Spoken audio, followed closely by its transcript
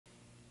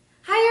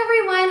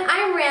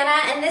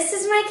Rana, and this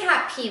is my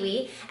cat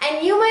Peewee,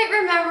 and you might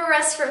remember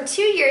us from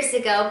 2 years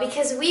ago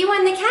because we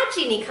won the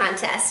CatGenie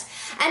contest.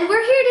 And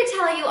we're here to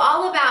tell you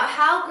all about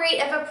how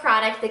great of a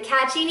product the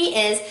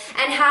CatGenie is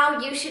and how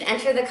you should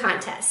enter the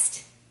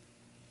contest.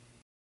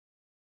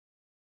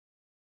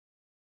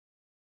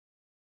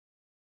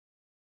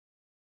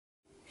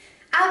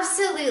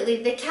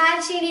 Absolutely, the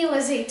CatGenie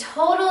was a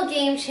total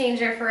game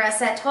changer for us.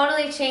 That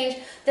totally changed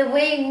the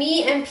way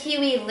me and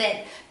Peewee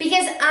live,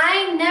 because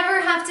I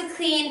never have to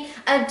clean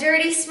a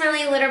dirty,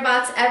 smelly litter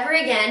box ever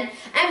again,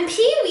 and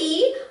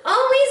Peewee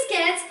always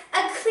gets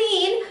a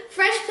clean,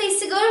 fresh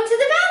place to go to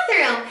the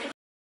bathroom.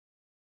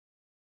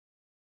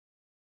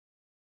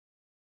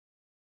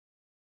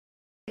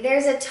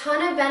 There's a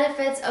ton of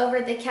benefits over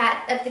the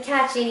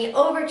CatGenie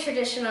over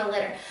traditional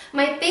litter.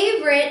 My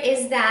favorite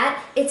is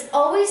that it's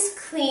always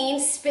clean,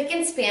 spick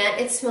and span.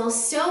 It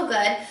smells so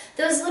good.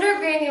 Those litter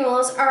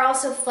granules are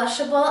also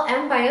flushable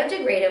and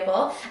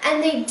biodegradable,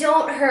 and they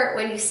don't hurt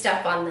when you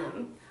step on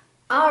them.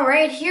 All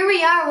right, here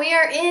we are. We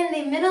are in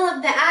the middle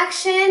of the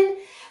action.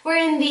 We're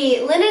in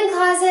the linen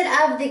closet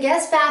of the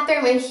guest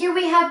bathroom, and here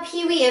we have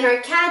Peewee and our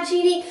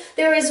CatGenie.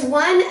 There is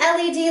one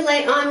LED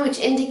light on which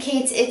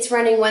indicates it's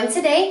running once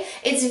a day.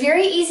 It's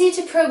very easy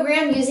to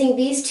program using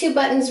these two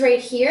buttons right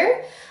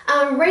here.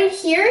 Right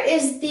here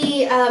is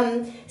the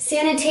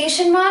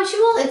sanitation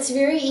module. It's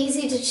very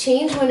easy to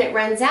change when it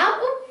runs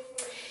out.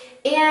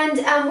 And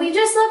we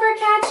just love our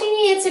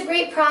CatGenie. It's a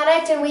great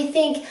product, and we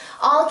think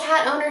all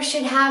cat owners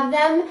should have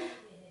them.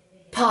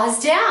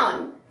 Pause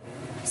down.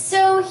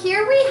 So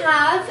here we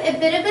have a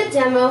bit of a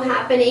demo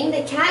happening.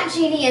 The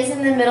CatGenie is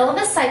in the middle of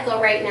a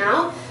cycle right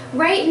now.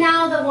 Right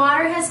now the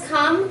water has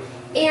come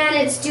and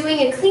it's doing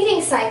a cleaning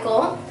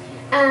cycle.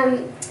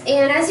 And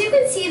as you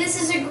can see,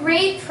 this is a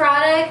great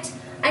product.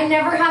 I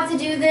never have to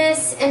do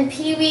this, and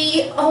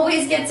Peewee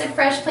always gets a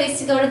fresh place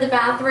to go to the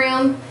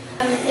bathroom.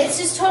 It's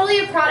just totally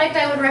a product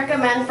I would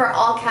recommend for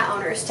all cat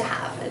owners to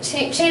have. It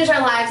changed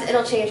our lives,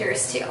 it'll change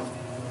yours too.